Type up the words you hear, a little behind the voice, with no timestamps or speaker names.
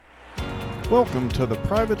Welcome to the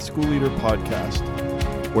Private School Leader Podcast,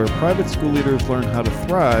 where private school leaders learn how to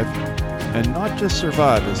thrive and not just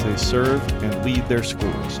survive as they serve and lead their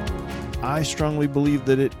schools. I strongly believe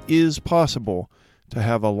that it is possible to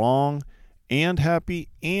have a long and happy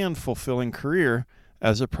and fulfilling career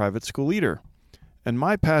as a private school leader. And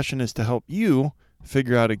my passion is to help you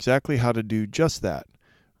figure out exactly how to do just that,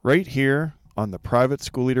 right here on the Private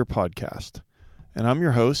School Leader Podcast. And I'm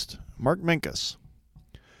your host, Mark Minkus.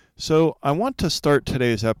 So I want to start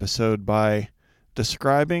today's episode by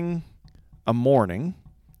describing a morning,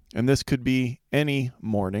 and this could be any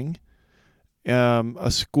morning,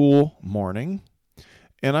 a school morning,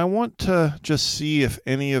 and I want to just see if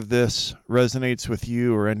any of this resonates with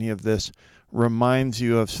you or any of this reminds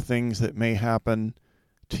you of things that may happen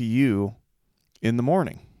to you in the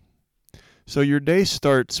morning. So your day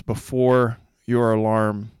starts before your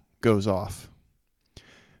alarm goes off,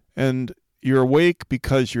 and you're awake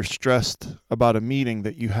because you're stressed about a meeting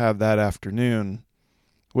that you have that afternoon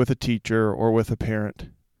with a teacher or with a parent.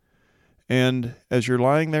 And as you're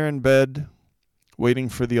lying there in bed, waiting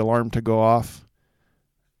for the alarm to go off,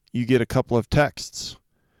 you get a couple of texts.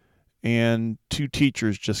 And 2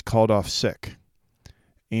 teachers just called off sick.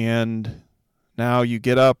 And now you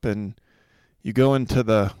get up and you go into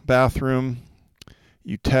the bathroom,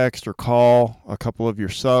 you text or call a couple of your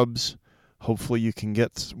subs. Hopefully you can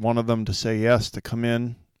get one of them to say yes to come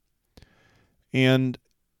in. And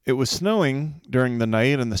it was snowing during the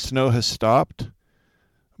night and the snow has stopped,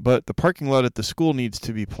 but the parking lot at the school needs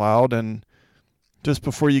to be plowed. And just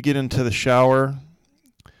before you get into the shower,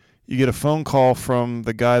 you get a phone call from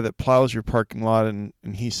the guy that plows your parking lot, and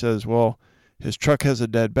he says, well, his truck has a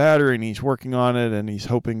dead battery and he's working on it and he's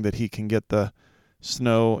hoping that he can get the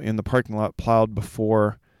snow in the parking lot plowed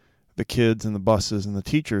before the kids and the buses and the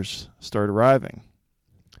teachers start arriving.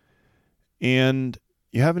 And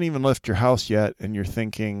you haven't even left your house yet, and you're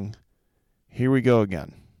thinking, here we go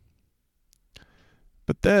again.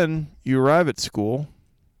 But then you arrive at school,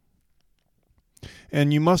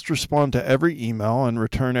 and you must respond to every email and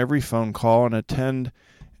return every phone call and attend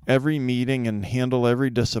every meeting and handle every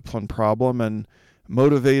discipline problem and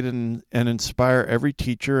motivate and inspire every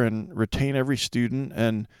teacher and retain every student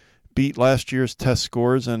and beat last year's test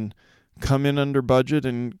scores and come in under budget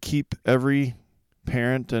and keep every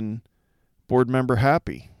parent and board member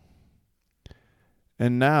happy.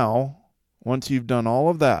 And now, once you've done all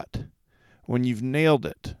of that, when you've nailed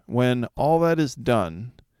it, when all that is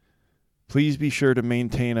done, please be sure to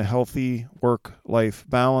maintain a healthy work-life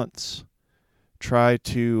balance. Try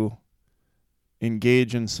to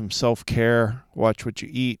engage in some self-care, watch what you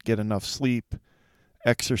eat, get enough sleep,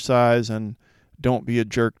 exercise, and don't be a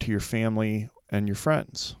jerk to your family and your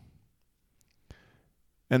friends.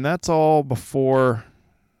 And that's all before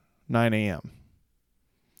 9 a.m.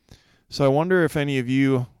 So I wonder if any of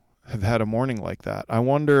you have had a morning like that. I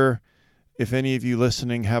wonder if any of you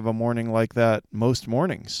listening have a morning like that most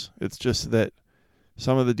mornings. It's just that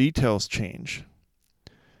some of the details change.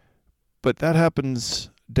 But that happens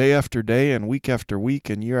day after day and week after week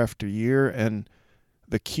and year after year, and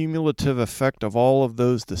the cumulative effect of all of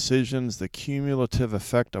those decisions, the cumulative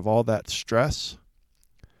effect of all that stress.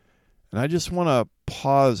 And I just want to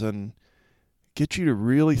pause and get you to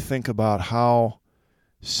really think about how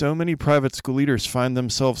so many private school leaders find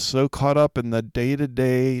themselves so caught up in the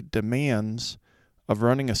day-to-day demands of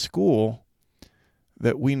running a school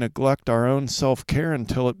that we neglect our own self-care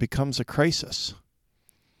until it becomes a crisis.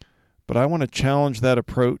 But I want to challenge that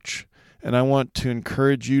approach, and I want to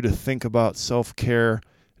encourage you to think about self-care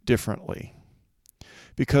differently.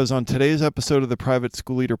 Because on today's episode of the Private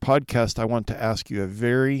School Leader Podcast, I want to ask you a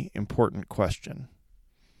very important question.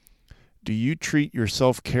 Do you treat your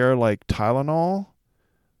self-care like Tylenol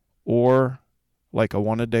or like a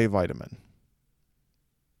one-a-day vitamin?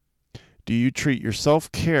 Do you treat your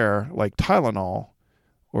self-care like Tylenol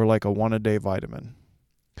or like a one-a-day vitamin?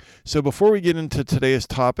 So before we get into today's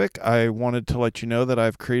topic, I wanted to let you know that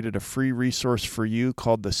I've created a free resource for you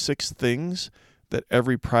called the 6 Things that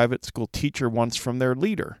Every Private School Teacher Wants from Their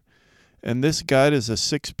Leader. And this guide is a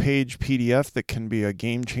 6-page PDF that can be a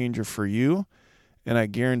game changer for you. And I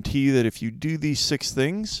guarantee you that if you do these 6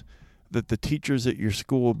 things, that the teachers at your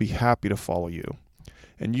school will be happy to follow you.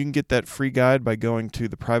 And you can get that free guide by going to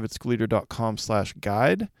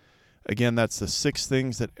theprivateschoolleader.com/guide. Again, that's the 6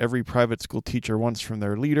 things that every private school teacher wants from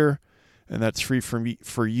their leader. And that's free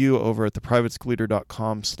for you over at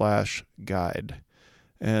theprivateschoolleader.com/guide.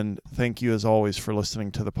 And thank you, as always, for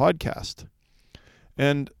listening to the podcast.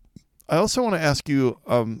 And I also want to ask you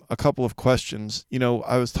a couple of questions. You know,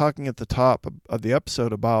 I was talking at the top of the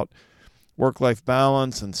episode about work-life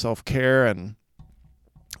balance and self-care, and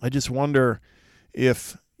I just wonder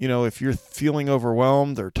if you're feeling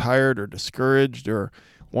overwhelmed or tired or discouraged, or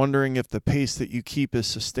wondering if the pace that you keep is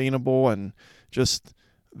sustainable, and just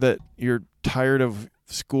that you're tired of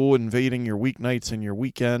school invading your weeknights and your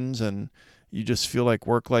weekends, and you just feel like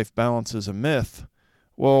work-life balance is a myth.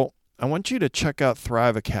 Well, I want you to check out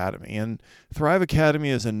Thrive Academy. And Thrive Academy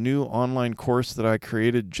is a new online course that I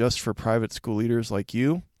created just for private school leaders like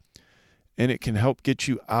you. And it can help get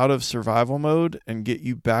you out of survival mode and get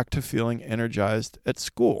you back to feeling energized at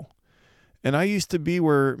school. And I used to be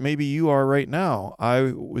where maybe you are right now.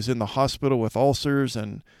 I was in the hospital with ulcers,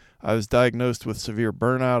 and I was diagnosed with severe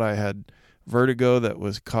burnout. I had vertigo that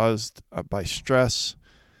was caused by stress.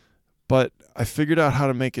 But I figured out how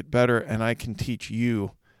to make it better, and I can teach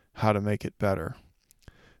you how to make it better.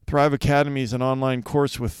 Thrive Academy is an online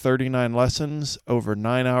course with 39 lessons, over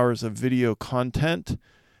 9 hours of video content,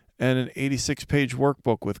 and an 86-page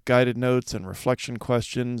workbook with guided notes and reflection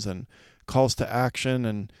questions and calls to action.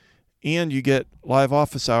 And you get live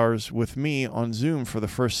office hours with me on Zoom for the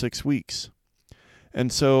first 6 weeks.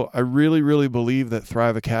 And so I really, really believe that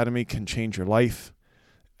Thrive Academy can change your life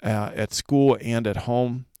at school and at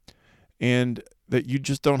home, and that you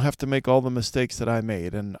just don't have to make all the mistakes that I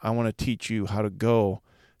made. And I want to teach you how to go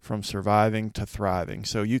from surviving to thriving.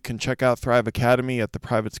 So you can check out Thrive Academy at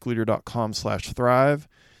theprivateschoolleader.com/thrive.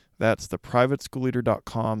 That's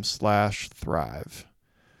theprivateschoolleader.com/thrive.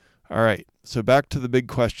 All right, so back to the big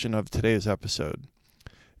question of today's episode.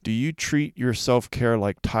 Do you treat your self-care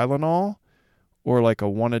like Tylenol or like a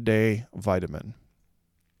one-a-day vitamin?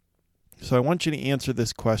 So I want you to answer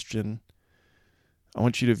this question. I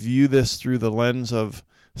want you to view this through the lens of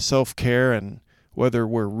self-care and whether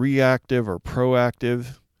we're reactive or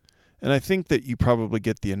proactive. And I think that you probably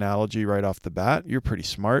get the analogy right off the bat. You're pretty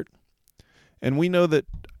smart. And we know that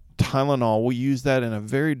Tylenol, we use that in a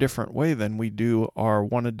very different way than we do our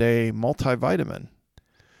one-a-day multivitamin.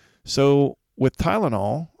 So with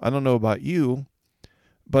Tylenol, I don't know about you,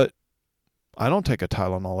 but I don't take a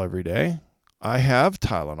Tylenol every day. I have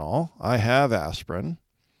Tylenol. I have aspirin.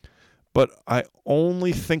 But I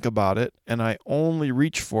only think about it and I only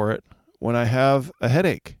reach for it when I have a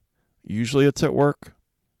headache. Usually it's at work.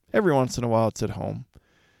 Every once in a while it's at home.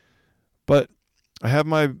 But I have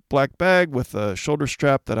my black bag with a shoulder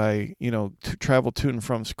strap that I, travel to and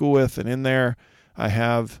from school with. And in there I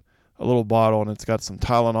have a little bottle, and it's got some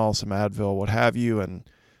Tylenol, some Advil, what have you. And,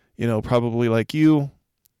 probably like you,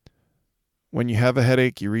 when you have a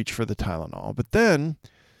headache, you reach for the Tylenol. But then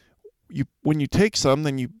when you take some,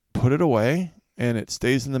 then you put it away, and it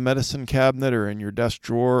stays in the medicine cabinet or in your desk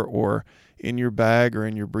drawer or in your bag or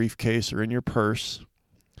in your briefcase or in your purse.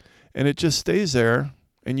 And it just stays there,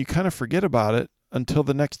 and you kind of forget about it until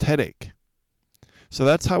the next headache. So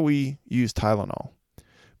that's how we use Tylenol.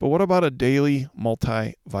 But what about a daily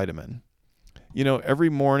multivitamin? Every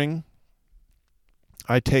morning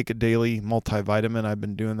I take a daily multivitamin. I've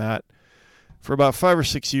been doing that for about 5 or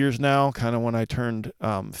 6 years now. Kind of when I turned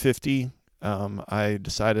 50, I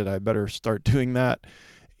decided I better start doing that.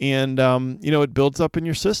 And, it builds up in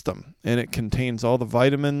your system, and it contains all the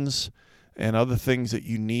vitamins and other things that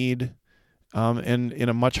you need, and in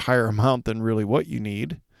a much higher amount than really what you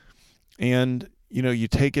need. And, you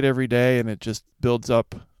take it every day, and it just builds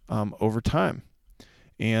up over time.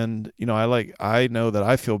 And, I know that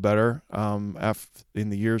I feel better in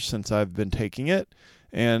the years since I've been taking it,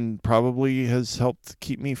 and probably has helped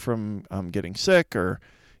keep me from getting sick, or,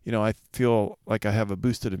 I feel like I have a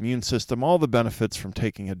boosted immune system, all the benefits from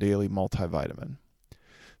taking a daily multivitamin.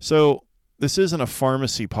 So this isn't a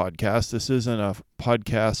pharmacy podcast. This isn't a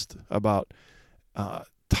podcast about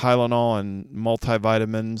Tylenol and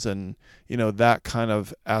multivitamins and, that kind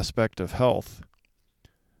of aspect of health.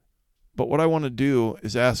 But what I want to do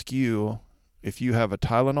is ask you if you have a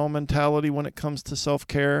Tylenol mentality when it comes to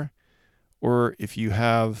self-care, or if you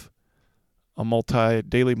have a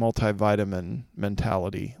daily multivitamin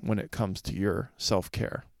mentality when it comes to your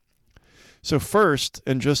self-care. So first,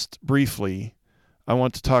 and just briefly, I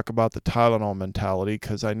want to talk about the Tylenol mentality,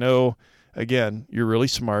 because I know, again, you're really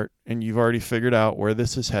smart and you've already figured out where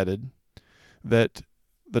this is headed, that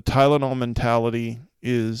the Tylenol mentality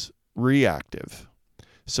is reactive.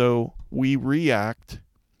 So we react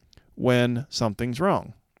when something's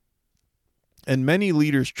wrong. And many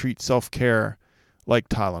leaders treat self-care like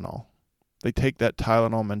Tylenol. They take that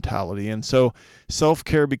Tylenol mentality. And so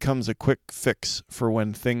self-care becomes a quick fix for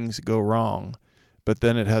when things go wrong, but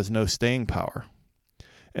then it has no staying power.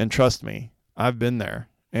 And trust me, I've been there.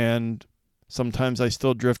 And sometimes I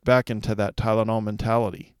still drift back into that Tylenol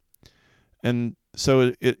mentality. And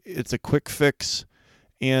so it's a quick fix,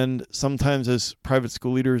 And sometimes as private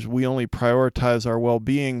school leaders, we only prioritize our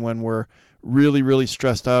well-being when we're really, really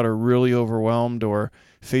stressed out or really overwhelmed or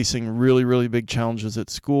facing really, really big challenges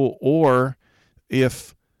at school, or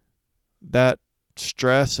if that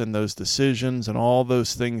stress and those decisions and all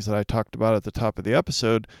those things that I talked about at the top of the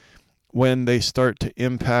episode, when they start to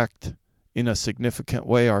impact in a significant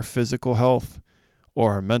way our physical health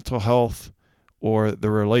or our mental health or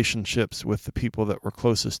the relationships with the people that we're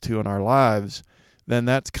closest to in our lives, then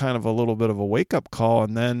that's kind of a little bit of a wake-up call.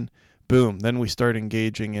 And then, boom, then we start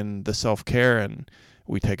engaging in the self-care, and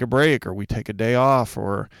we take a break, or we take a day off,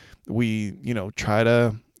 or we, try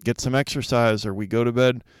to get some exercise, or we go to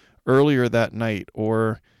bed earlier that night,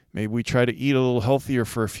 or maybe we try to eat a little healthier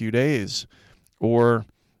for a few days, or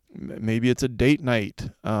maybe it's a date night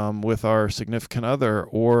with our significant other,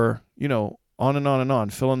 or, on and on and on,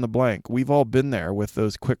 fill in the blank. We've all been there with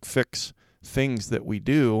those quick fix things that we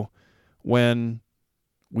do when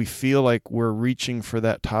we feel like we're reaching for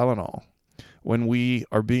that Tylenol, when we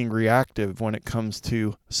are being reactive when it comes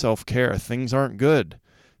to self-care. Things aren't good.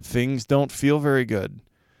 Things don't feel very good.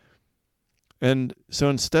 And so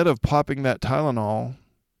instead of popping that Tylenol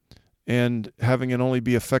and having it only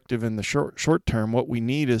be effective in the short term, what we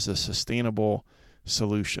need is a sustainable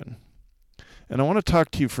solution. And I want to talk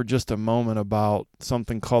to you for just a moment about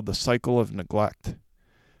something called the cycle of neglect.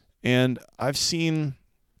 And I've seen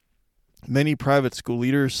many private school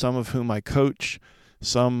leaders, some of whom I coach,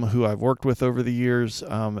 some who I've worked with over the years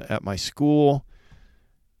at my school.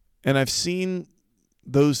 And I've seen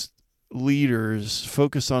those leaders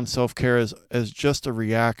focus on self-care as just a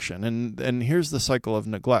reaction. And here's the cycle of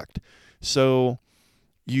neglect. So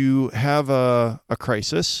you have a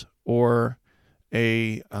crisis or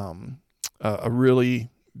a really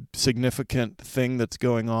significant thing that's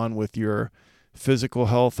going on with your physical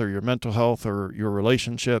health or your mental health or your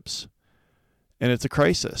relationships. And it's a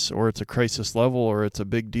crisis, or it's a crisis level, or it's a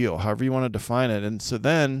big deal, however you want to define it. And so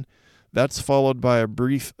then that's followed by a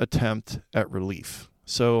brief attempt at relief.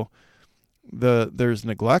 So there's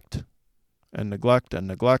neglect and neglect and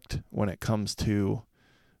neglect when it comes to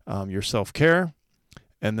your self-care.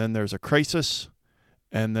 And then there's a crisis.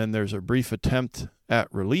 And then there's a brief attempt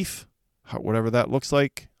at relief, whatever that looks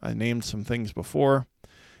like. I named some things before.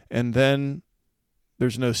 And then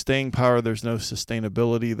there's no staying power, there's no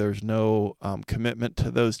sustainability, there's no commitment to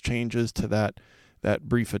those changes, to that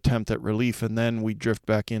brief attempt at relief, and then we drift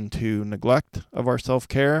back into neglect of our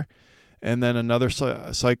self-care, and then another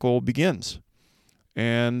cycle begins.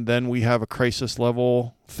 And then we have a crisis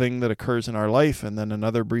level thing that occurs in our life, and then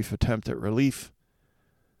another brief attempt at relief.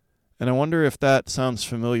 And I wonder if that sounds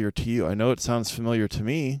familiar to you. I know it sounds familiar to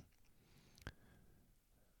me.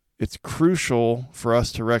 It's crucial for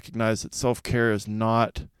us to recognize that self-care is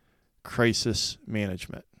not crisis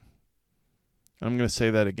management. I'm going to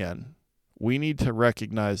say that again. We need to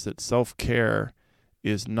recognize that self-care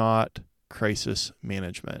is not crisis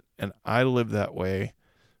management. And I lived that way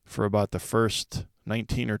for about the first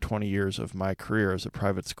 19 or 20 years of my career as a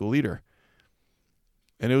private school leader.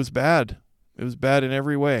 And it was bad. It was bad in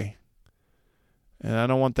every way. And I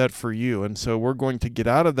don't want that for you. And so we're going to get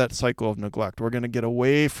out of that cycle of neglect. We're going to get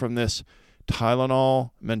away from this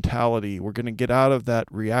Tylenol mentality. We're going to get out of that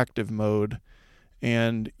reactive mode.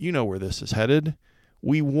 And you know where this is headed.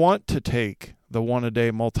 We want to take the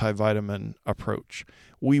one-a-day multivitamin approach.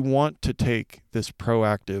 We want to take this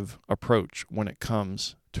proactive approach when it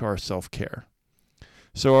comes to our self-care.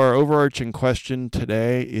 So our overarching question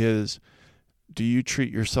today is, do you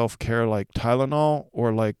treat your self-care like Tylenol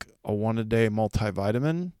or like a one-a-day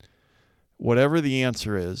multivitamin? Whatever the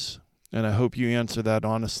answer is, and I hope you answer that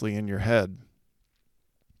honestly in your head,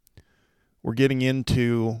 we're getting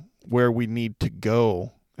into where we need to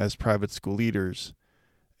go as private school leaders,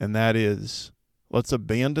 and that is, let's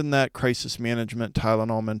abandon that crisis management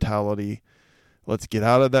Tylenol mentality. Let's get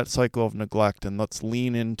out of that cycle of neglect, and let's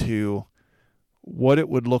lean into what it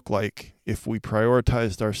would look like if we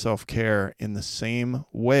prioritized our self-care in the same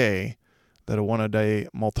way that a one-a-day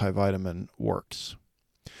multivitamin works.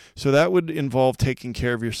 So that would involve taking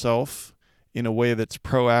care of yourself in a way that's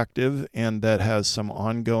proactive and that has some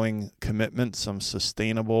ongoing commitment, some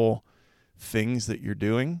sustainable things that you're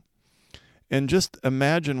doing. And just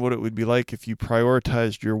imagine what it would be like if you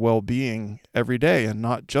prioritized your well-being every day and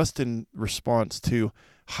not just in response to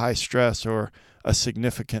high stress or a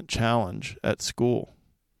significant challenge at school.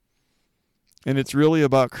 And it's really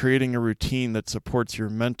about creating a routine that supports your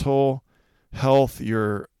mental health,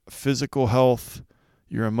 your physical health,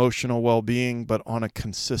 your emotional well-being, but on a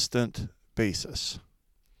consistent basis.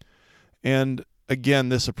 And again,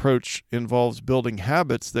 this approach involves building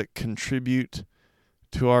habits that contribute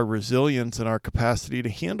to our resilience and our capacity to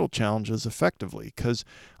handle challenges effectively. Because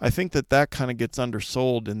I think that kind of gets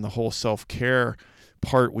undersold in the whole self-care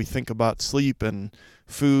part. We think about sleep and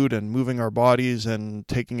food and moving our bodies and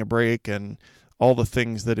taking a break and all the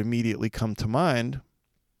things that immediately come to mind.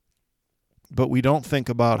 But we don't think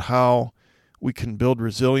about how we can build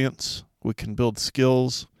resilience, we can build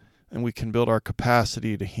skills, and we can build our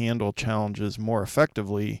capacity to handle challenges more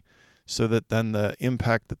effectively, so that then the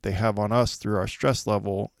impact that they have on us through our stress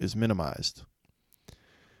level is minimized.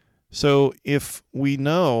 So if we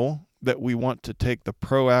know that we want to take the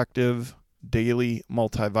proactive daily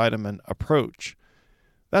multivitamin approach,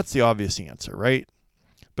 that's the obvious answer, right?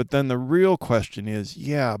 But then the real question is,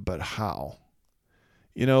 but how?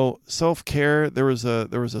 Self-care, there was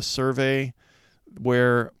a survey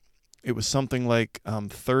where it was something like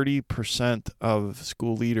 30% of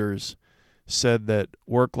school leaders said that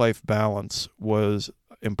work-life balance was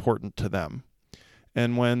important to them.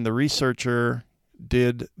 And when the researcher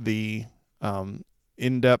did the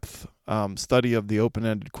in-depth study of the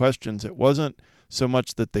open-ended questions, it wasn't so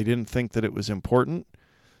much that they didn't think that it was important,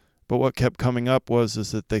 but what kept coming up was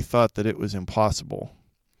that they thought that it was impossible.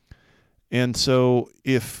 And so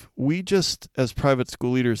if we just, as private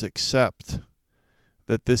school leaders, accept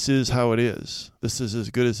that this is how it is, this is as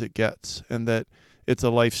good as it gets, and that it's a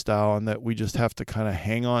lifestyle, and that we just have to kind of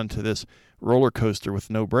hang on to this roller coaster with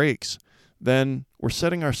no brakes, then we're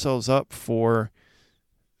setting ourselves up for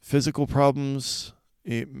physical problems,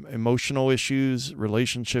 emotional issues,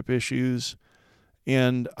 relationship issues.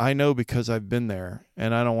 And I know because I've been there,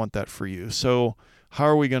 and I don't want that for you. So how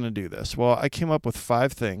are we going to do this? Well, I came up with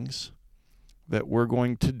 5 things that we're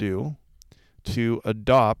going to do to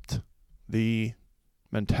adopt the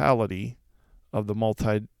mentality of the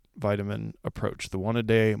multivitamin approach, the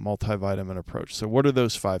 1-a-day multivitamin approach. So what are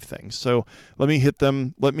those 5 things? So let me hit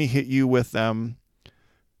you with them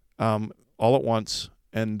all at once,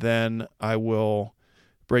 and then I will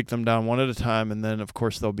break them down one at a time. And then, of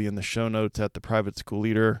course, they'll be in the show notes at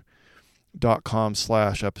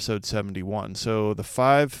theprivateschoolleader.com/episode 71. So the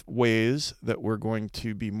 5 ways that we're going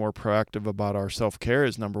to be more proactive about our self-care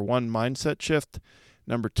is: number 1, mindset shift.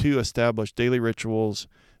 Number 2, establish daily rituals.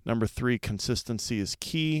 Number 3, consistency is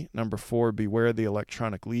key. Number 4, beware the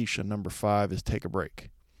electronic leash. And number 5 is take a break.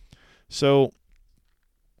 So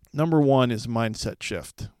number 1 is mindset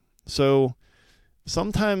shift. So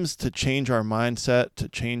sometimes to change our mindset, to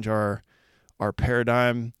change our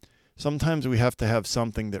paradigm, sometimes we have to have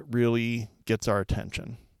something that really gets our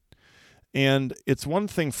attention. And it's one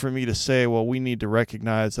thing for me to say, well, we need to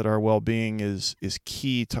recognize that our well-being is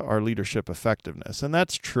key to our leadership effectiveness. And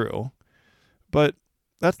that's true, but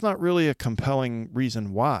that's not really a compelling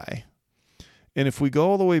reason why. And if we go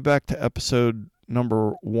all the way back to episode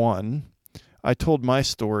number 1, I told my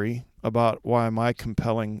story about why my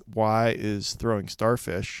compelling why is throwing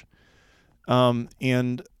starfish.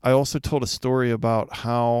 And I also told a story about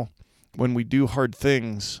how when we do hard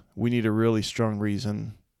things, we need a really strong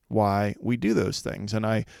reason why we do those things. And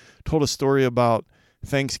I told a story about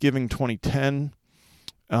Thanksgiving 2010.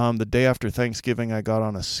 The day after Thanksgiving, I got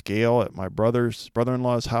on a scale at my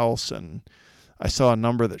brother-in-law's house, and I saw a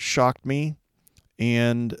number that shocked me,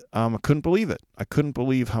 and I couldn't believe it. I couldn't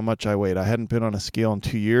believe how much I weighed. I hadn't been on a scale in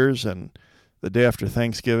 2 years, and the day after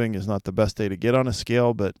Thanksgiving is not the best day to get on a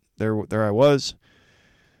scale, but there I was.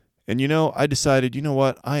 And I decided, you know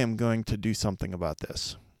what? I am going to do something about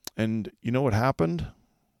this. And you know what happened?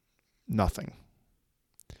 Nothing.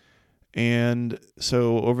 And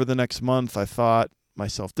so over the next month, I thought my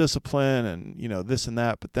self-discipline and, this and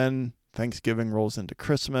that, but then Thanksgiving rolls into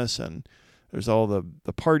Christmas, and there's all the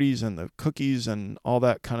parties and the cookies and all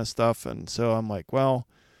that kind of stuff. And so I'm like, well,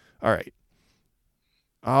 all right,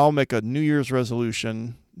 I'll make a New Year's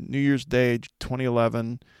resolution, New Year's Day,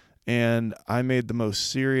 2011. And I made the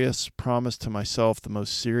most serious promise to myself, the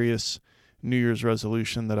most serious New Year's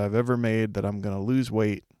resolution that I've ever made, that I'm going to lose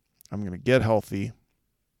weight. I'm going to get healthy.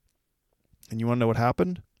 And you want to know what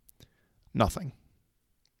happened? Nothing.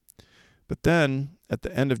 But then at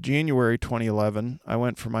the end of January 2011, I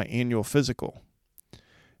went for my annual physical.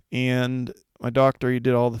 And my doctor, he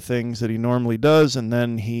did all the things that he normally does. And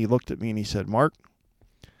then he looked at me and he said, Mark,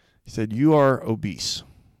 he said, you are obese.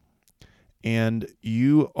 And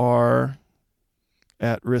you are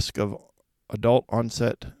at risk of adult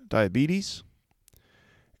onset diabetes,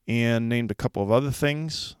 and named a couple of other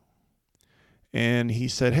things. And he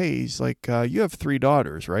said, hey, he's like, you have 3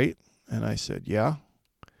 daughters, right? And I said, yeah.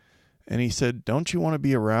 And he said, don't you want to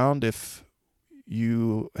be around if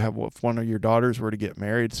one of your daughters were to get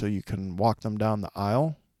married so you can walk them down the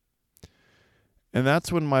aisle? And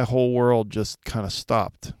that's when my whole world just kind of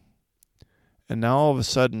stopped. And now all of a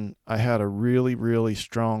sudden, I had a really, really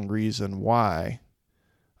strong reason why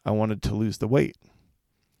I wanted to lose the weight.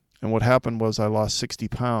 And what happened was I lost 60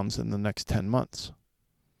 pounds in the next 10 months.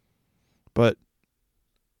 But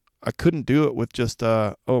I couldn't do it with just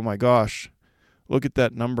oh my gosh, look at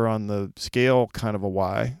that number on the scale kind of a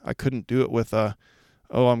why. I couldn't do it with oh,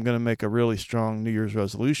 I'm going to make a really strong New Year's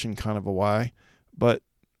resolution kind of a why. But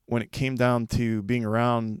when it came down to being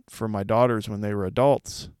around for my daughters when they were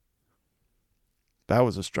adults, that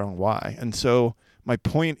was a strong why. And so my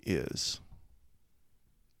point is,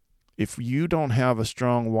 if you don't have a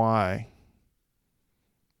strong why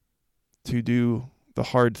to do the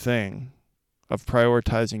hard thing of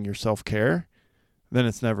prioritizing your self-care, then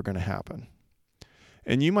it's never going to happen.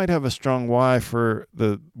 And you might have a strong why for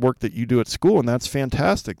the work that you do at school, and that's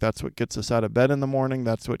fantastic. That's what gets us out of bed in the morning.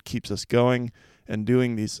 That's what keeps us going and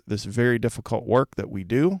doing this very difficult work that we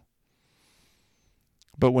do.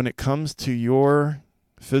 But when it comes to your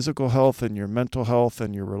physical health and your mental health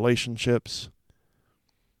and your relationships,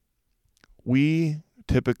 we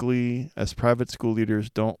typically, as private school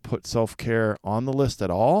leaders, don't put self-care on the list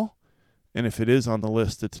at all. And if it is on the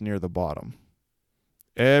list, it's near the bottom.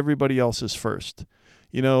 Everybody else is first.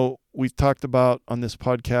 You know, we've talked about on this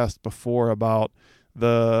podcast before about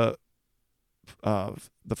the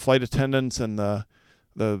flight attendants and the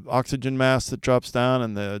oxygen mask that drops down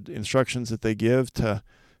and the instructions that they give to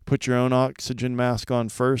put your own oxygen mask on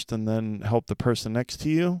first and then help the person next to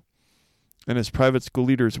you. And as private school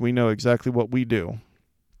leaders, we know exactly what we do.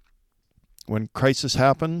 When crisis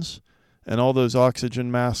happens and all those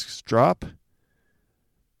oxygen masks drop,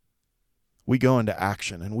 we go into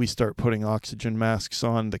action and we start putting oxygen masks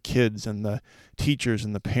on the kids and the teachers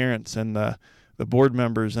and the parents and the board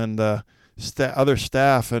members and the other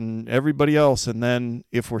staff and everybody else. And then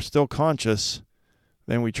if we're still conscious,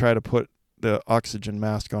 then we try to put the oxygen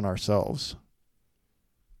mask on ourselves.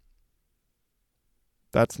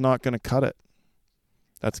 That's not going to cut it.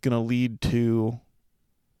 That's going to lead to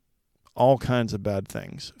all kinds of bad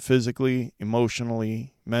things, physically,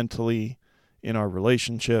 emotionally, mentally, in our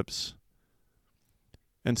relationships.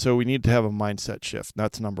 And so we need to have a mindset shift.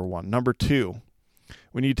 That's number one. Number two,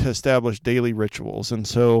 we need to establish daily rituals. And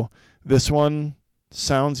so this one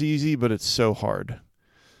sounds easy, but it's so hard.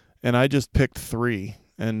 And I just picked three.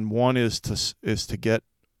 And one is to get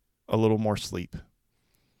a little more sleep.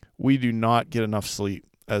 We do not get enough sleep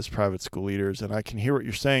as private school leaders. And I can hear what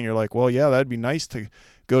you're saying. You're like, well, yeah, that'd be nice to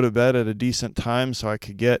go to bed at a decent time so I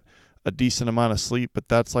could get a decent amount of sleep, but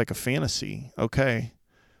that's like a fantasy. Okay.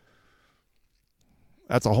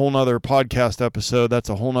 That's a whole nother podcast episode. That's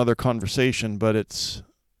a whole nother conversation, but it's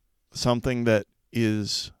something that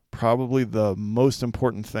is probably the most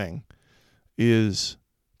important thing is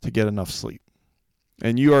to get enough sleep.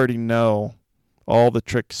 And you already know all the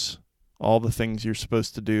tricks, all the things you're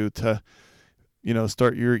supposed to do to,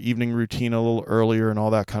 start your evening routine a little earlier and all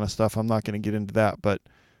that kind of stuff. I'm not going to get into that, but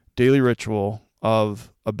daily ritual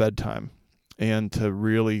of a bedtime and to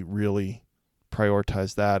really, really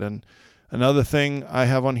prioritize that. And another thing I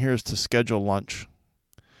have on here is to schedule lunch.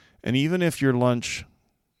 And even if your lunch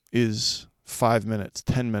is 5 minutes,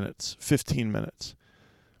 10 minutes, 15 minutes,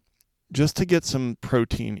 just to get some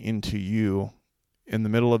protein into you in the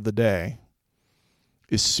middle of the day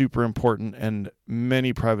is super important, and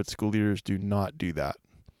many private school leaders do not do that.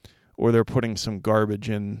 Or they're putting some garbage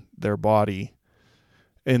in their body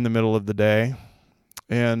in the middle of the day.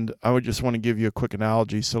 And I would just want to give you a quick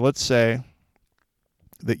analogy. So let's say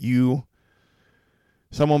that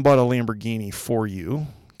someone bought a Lamborghini for you,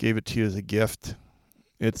 gave it to you as a gift.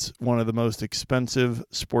 It's one of the most expensive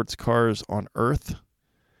sports cars on earth.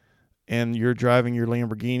 And you're driving your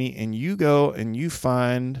Lamborghini and you go and you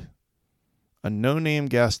find a no-name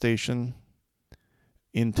gas station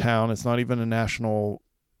in town. It's not even a national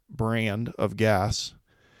brand of gas.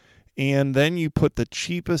 And then you put the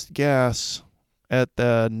cheapest gas at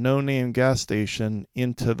the no-name gas station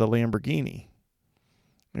into the Lamborghini.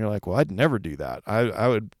 And you're like, well, I'd never do that. I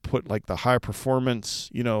would put like the high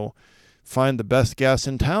performance, find the best gas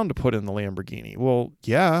in town to put in the Lamborghini. Well,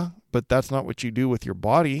 yeah, but that's not what you do with your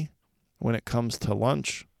body when it comes to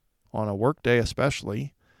lunch on a work day,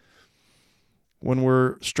 especially. When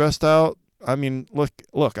we're stressed out, I mean,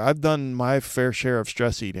 look, I've done my fair share of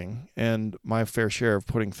stress eating and my fair share of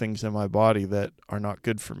putting things in my body that are not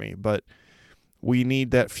good for me. But we need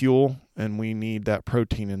that fuel and we need that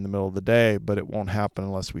protein in the middle of the day, but it won't happen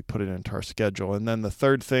unless we put it into our schedule. And then the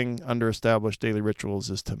third thing under established daily rituals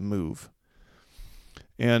is to move.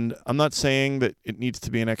 And I'm not saying that it needs to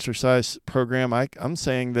be an exercise program. I'm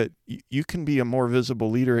saying that you can be a more visible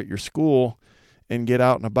leader at your school and get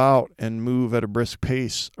out and about and move at a brisk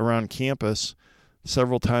pace around campus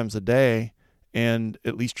several times a day, and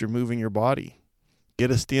at least you're moving your body.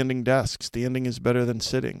 Get a standing desk. Standing is better than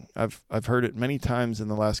sitting. I've heard it many times in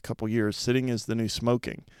the last couple years. Sitting is the new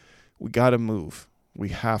smoking. We got to move. We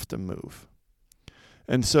have to move.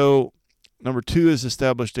 And so number 2 is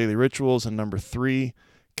establish daily rituals, and number 3,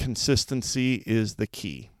 consistency is the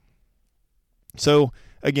key. So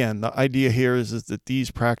again, the idea here is that these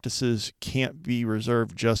practices can't be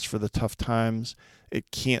reserved just for the tough times. It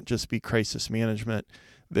can't just be crisis management.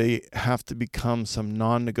 They have to become some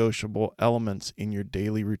non-negotiable elements in your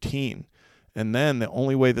daily routine. And then the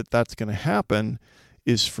only way that that's going to happen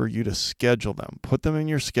is for you to schedule them. Put them in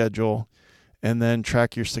your schedule and then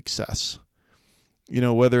track your success.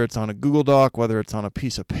 Whether it's on a Google Doc, whether it's on a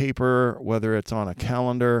piece of paper, whether it's on a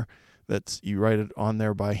calendar you write it on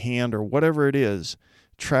there by hand, or whatever it is,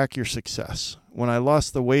 track your success. When I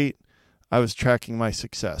lost the weight, I was tracking my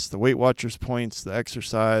success. The Weight Watchers points, the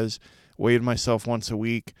exercise, weighed myself once a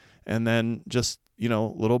week, and then just,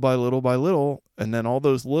 little by little by little, and then all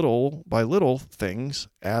those little by little things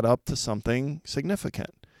add up to something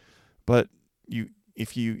significant. But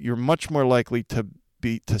you're much more likely to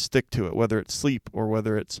stick to it, whether it's sleep or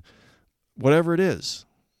whether it's whatever it is,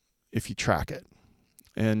 if you track it.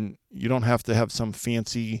 And you don't have to have some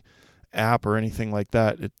fancy app or anything like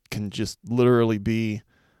that. It can just literally be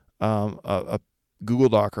a Google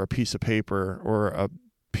Doc or a piece of paper or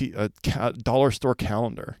a dollar store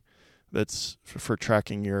calendar that's for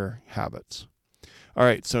tracking your habits. All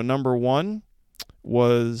right, so number 1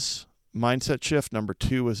 was mindset shift. Number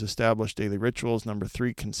 2 was establish daily rituals. Number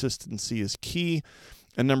 3, consistency is key.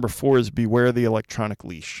 And number 4 is beware the electronic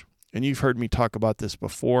leash. And you've heard me talk about this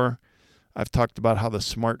before. I've talked about how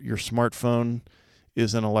your smartphone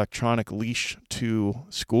is an electronic leash to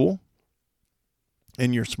school,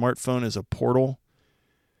 and your smartphone is a portal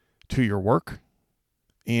to your work.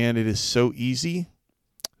 And it is so easy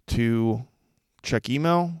to check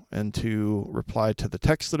email and to reply to the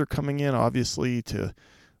texts that are coming in, obviously to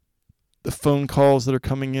the phone calls that are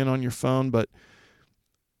coming in on your phone, but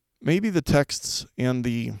maybe the texts and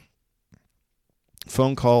the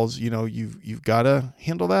phone calls, you've got to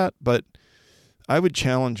handle that, but I would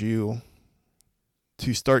challenge you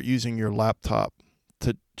to start using your laptop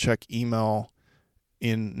to check email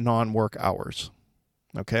in non-work hours.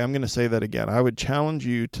 Okay, I'm going to say that again. I would challenge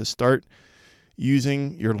you to start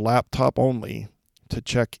using your laptop only to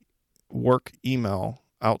check work email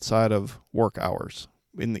outside of work hours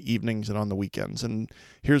in the evenings and on the weekends. And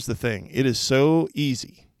here's the thing. It is so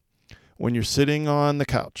easy when you're sitting on the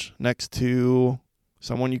couch next to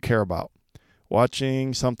someone you care about,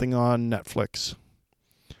 watching something on Netflix.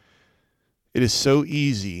 It is so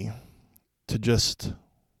easy to just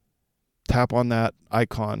tap on that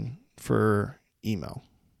icon for email.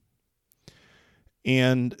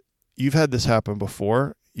 And you've had this happen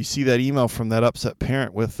before. You see that email from that upset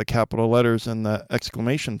parent with the capital letters and the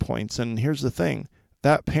exclamation points. And here's the thing,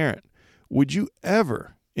 that parent, would you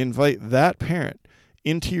ever invite that parent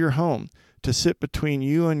into your home to sit between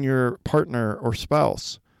you and your partner or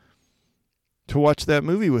spouse to watch that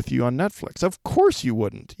movie with you on Netflix? Of course you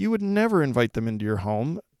wouldn't. You would never invite them into your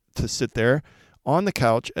home to sit there on the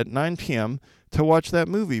couch at 9 p.m. to watch that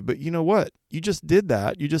movie. But you know what? You just did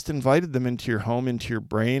that. You just invited them into your home, into your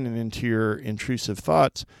brain, and into your intrusive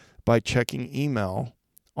thoughts by checking email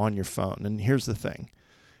on your phone. And here's the thing.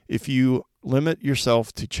 If you limit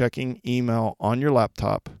yourself to checking email on your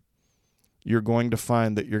laptop, you're going to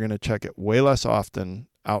find that you're going to check it way less often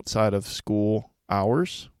outside of school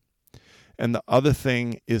hours. And the other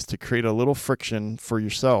thing is to create a little friction for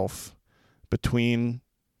yourself between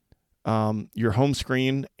your home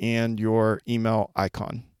screen and your email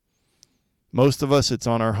icon. Most of us, it's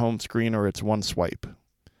on our home screen or it's one swipe.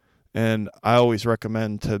 And I always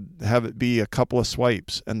recommend to have it be a couple of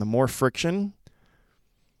swipes. And the more friction,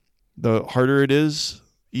 the harder it is.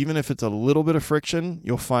 Even if it's a little bit of friction,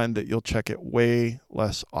 you'll find that you'll check it way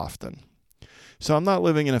less often. So I'm not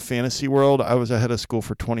living in a fantasy world. I was a head of school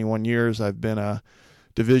for 21 years. I've been a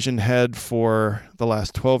division head for the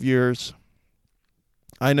last 12 years.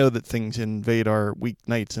 I know that things invade our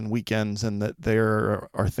weeknights and weekends, and that there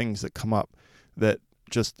are things that come up that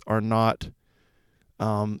just are not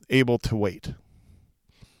able to wait.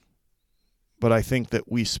 But I think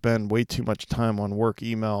that we spend way too much time on work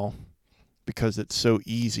email because it's so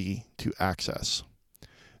easy to access.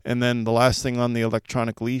 And then the last thing on the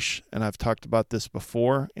electronic leash, and I've talked about this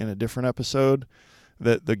before in a different episode,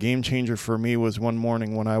 that the game changer for me was one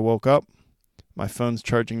morning when I woke up, my phone's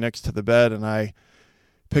charging next to the bed, and I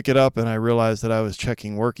pick it up and I realized that I was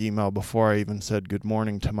checking work email before I even said good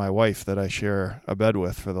morning to my wife that I share a bed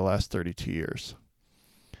with for the last 32 years.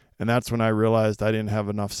 And that's when I realized I didn't have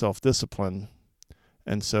enough self-discipline.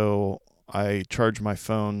 And so I charged my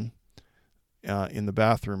phone in the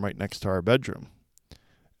bathroom right next to our bedroom.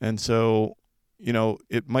 And so,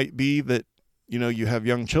 it might be that, you have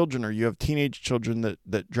young children or you have teenage children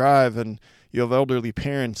that drive, and you have elderly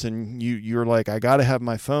parents, and you're like, I got to have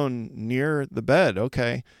my phone near the bed.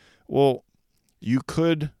 Okay. Well, you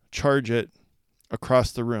could charge it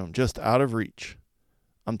across the room, just out of reach.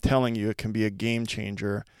 I'm telling you, it can be a game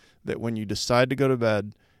changer that when you decide to go to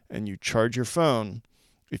bed and you charge your phone,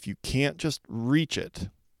 if you can't just reach it,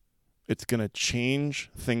 it's going to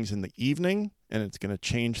change things in the evening and it's going to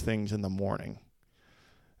change things in the morning.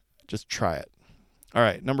 Just try it. All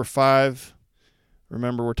right, number 5.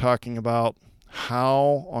 Remember, we're talking about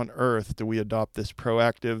how on earth do we adopt this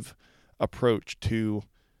proactive approach to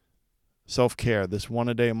self-care, this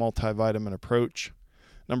one-a-day multivitamin approach.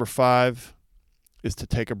 Number 5 is to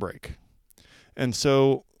take a break. And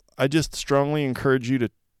so I just strongly encourage you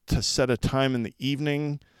to set a time in the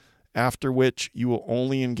evening after which you will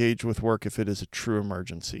only engage with work if it is a true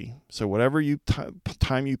emergency. So whatever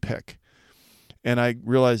time you pick. And I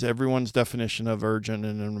realize everyone's definition of urgent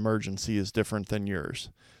and an emergency is different than yours.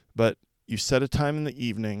 But you set a time in the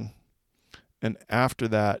evening, and after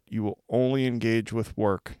that, you will only engage with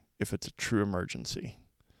work if it's a true emergency.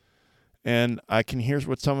 And I can hear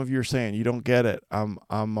what some of you are saying. You don't get it. I'm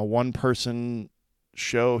a one-person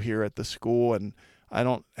show here at the school, and I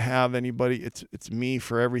don't have anybody. It's me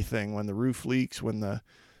for everything. When the roof leaks, when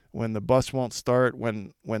the bus won't start,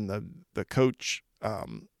 when the coach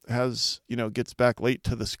gets back late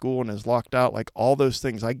to the school and is locked out, like all those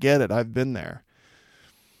things. I get it. I've been there.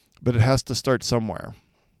 But it has to start somewhere.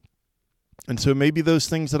 And so maybe those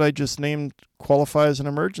things that I just named qualify as an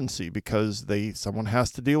emergency because someone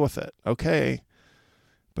has to deal with it. Okay.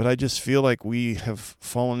 But I just feel like we have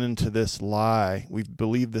fallen into this lie. We've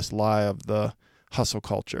believed this lie of the hustle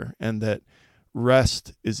culture, and that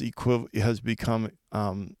rest has become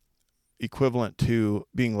equivalent to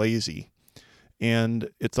being lazy. And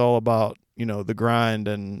it's all about, the grind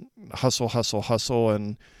and hustle,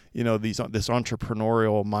 and, this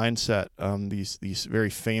entrepreneurial mindset, these very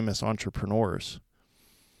famous entrepreneurs.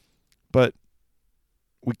 But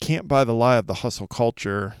we can't buy the lie of the hustle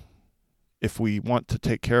culture if we want to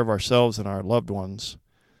take care of ourselves and our loved ones.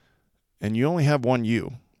 And you only have one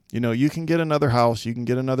you. You can get another house, you can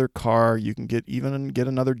get another car, you can get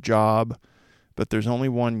another job, but there's only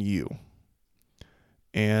one you.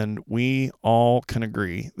 And we all can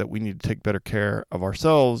agree that we need to take better care of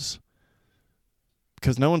ourselves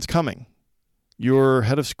because no one's coming. You're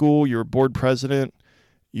head of school, you're board president,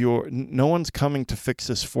 no one's coming to fix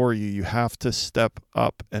this for you. You have to step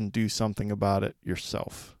up and do something about it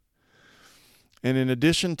yourself. And in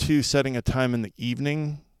addition to setting a time in the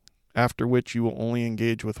evening, after which you will only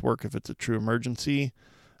engage with work if it's a true emergency,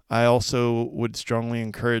 I also would strongly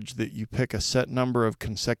encourage that you pick a set number of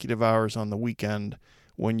consecutive hours on the weekend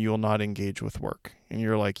when you'll not engage with work. And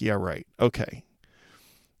you're like, yeah, right. Okay.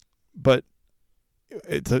 But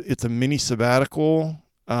it's a mini sabbatical.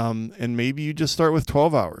 And maybe you just start with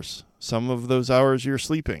 12 hours. Some of those hours you're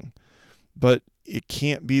sleeping, but it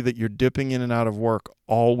can't be that you're dipping in and out of work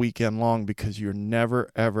all weekend long, because you're never,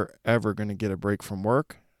 ever, ever going to get a break from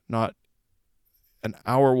work. Not an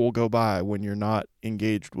hour will go by when you're not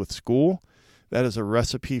engaged with school. That is a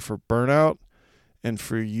recipe for burnout and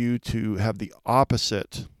for you to have the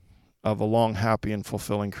opposite of a long, happy, and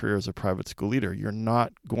fulfilling career as a private school leader. You're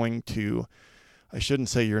not going to, I shouldn't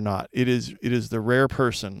say you're not. It is the rare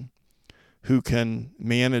person who can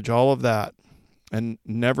manage all of that and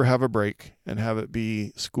never have a break and have it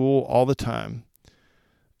be school all the time,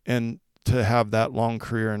 and to have that long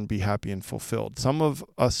career and be happy and fulfilled.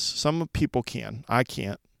 Some people can. I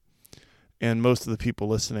can't. And most of the people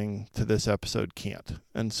listening to this episode can't.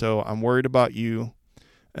 And so I'm worried about you,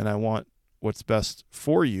 and I want what's best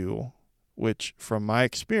for you, which from my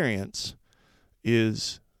experience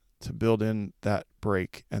is to build in that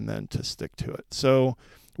break and then to stick to it. So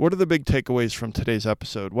what are the big takeaways from today's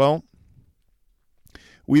episode? Well,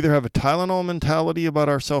 we either have a Tylenol mentality about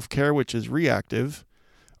our self-care, which is reactive,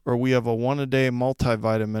 or we have a one-a-day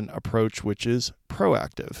multivitamin approach, which is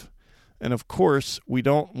proactive. And of course, we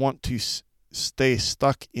don't want to stay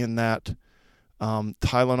stuck in that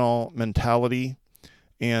Tylenol mentality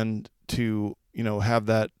and to, have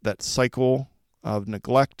that cycle of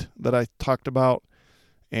neglect that I talked about,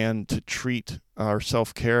 and to treat our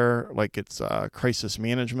self-care like it's crisis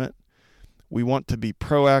management. We want to be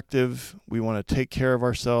proactive. We want to take care of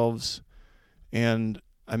ourselves. And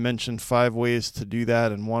I mentioned 5 ways to do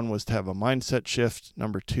that, and one was to have a mindset shift.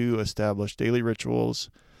 Number 2, establish daily rituals.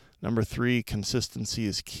 Number 3, consistency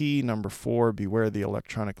is key. Number 4, beware the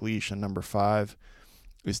electronic leash. And number 5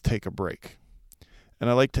 is take a break. And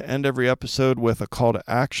I like to end every episode with a call to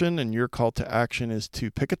action. And your call to action is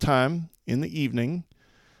to pick a time in the evening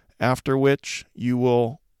after which you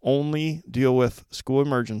will only deal with school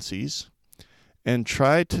emergencies, and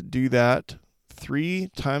try to do that 3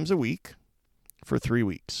 times a week for 3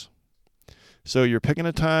 weeks. So you're picking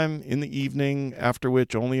a time in the evening after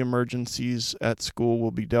which only emergencies at school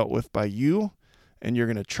will be dealt with by you, and you're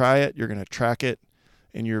going to try it, you're going to track it,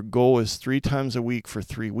 and your goal is 3 times a week for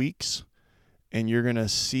 3 weeks, and you're going to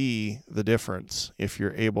see the difference if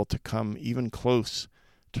you're able to come even close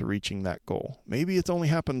to reaching that goal. Maybe it only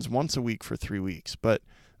happens once a week for 3 weeks, but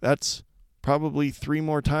that's probably 3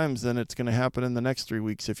 more times than it's going to happen in the next 3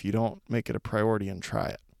 weeks if you don't make it a priority and try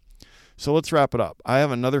it. So let's wrap it up. I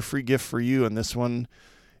have another free gift for you, and this one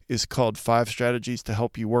is called 5 Strategies to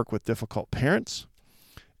Help You Work with Difficult Parents.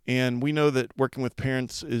 And we know that working with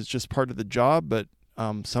parents is just part of the job, but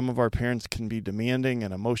some of our parents can be demanding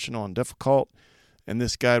and emotional and difficult. And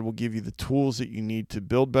this guide will give you the tools that you need to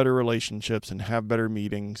build better relationships and have better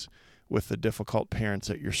meetings with the difficult parents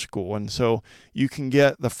at your school. And so you can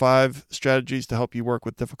get the 5 strategies to help you work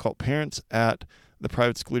with difficult parents at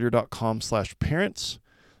theprivateschoolleader.com/parents.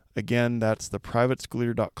 Again, that's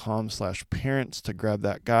theprivateschoolleader.com/parents to grab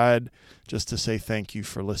that guide, just to say thank you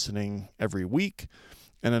for listening every week.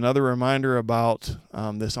 And another reminder about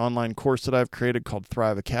this online course that I've created called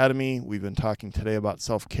Thrive Academy. We've been talking today about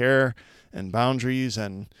self-care and boundaries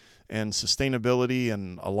and sustainability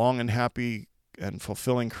and a long and happy and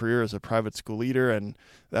fulfilling career as a private school leader. And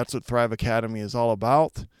that's what Thrive Academy is all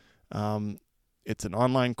about. It's an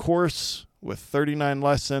online course with 39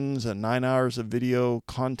 lessons and 9 hours of video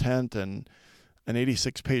content and an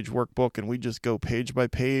 86-page workbook. And we just go page by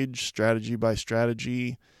page, strategy by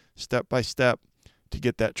strategy, step by step to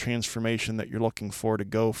get that transformation that you're looking for, to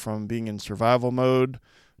go from being in survival mode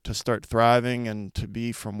to start thriving, and to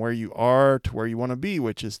be from where you are to where you want to be,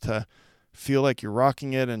 which is to feel like you're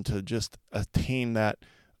rocking it and to just attain that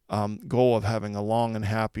goal of having a long and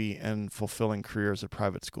happy and fulfilling career as a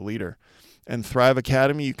private school leader. And Thrive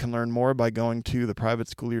Academy, you can learn more by going to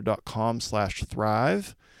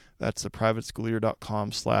theprivateschoolleader.com/thrive. That's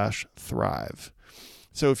theprivateschoolleader.com/thrive.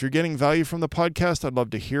 So if you're getting value from the podcast, I'd love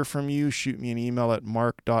to hear from you. Shoot me an email at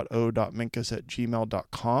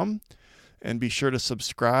mark.o.minkus@gmail.com. And be sure to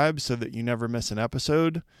subscribe so that you never miss an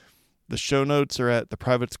episode. The show notes are at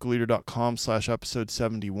theprivateschoolleader.com/episode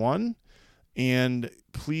 71. And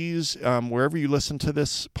please, wherever you listen to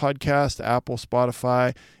this podcast, Apple,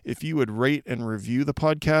 Spotify, if you would rate and review the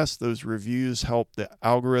podcast, those reviews help the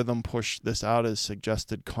algorithm push this out as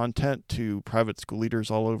suggested content to private school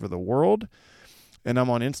leaders all over the world. And I'm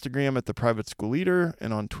on Instagram at The Private School Leader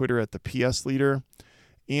and on Twitter at The PS Leader.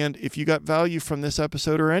 And if you got value from this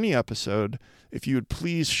episode or any episode, if you would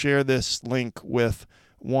please share this link with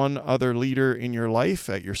one other leader in your life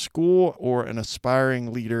at your school or an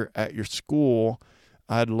aspiring leader at your school,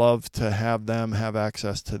 I'd love to have them have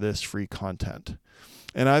access to this free content.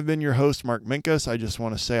 And I've been your host, Mark Minkus. I just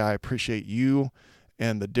want to say I appreciate you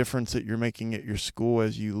and the difference that you're making at your school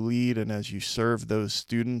as you lead and as you serve those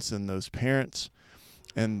students and those parents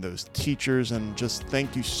and those teachers. And just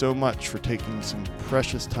thank you so much for taking some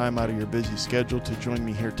precious time out of your busy schedule to join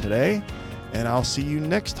me here today. And I'll see you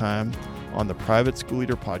next time on the Private School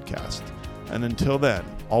Leader Podcast. And until then,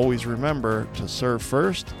 always remember to serve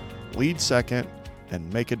first, lead second,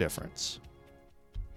 and make a difference.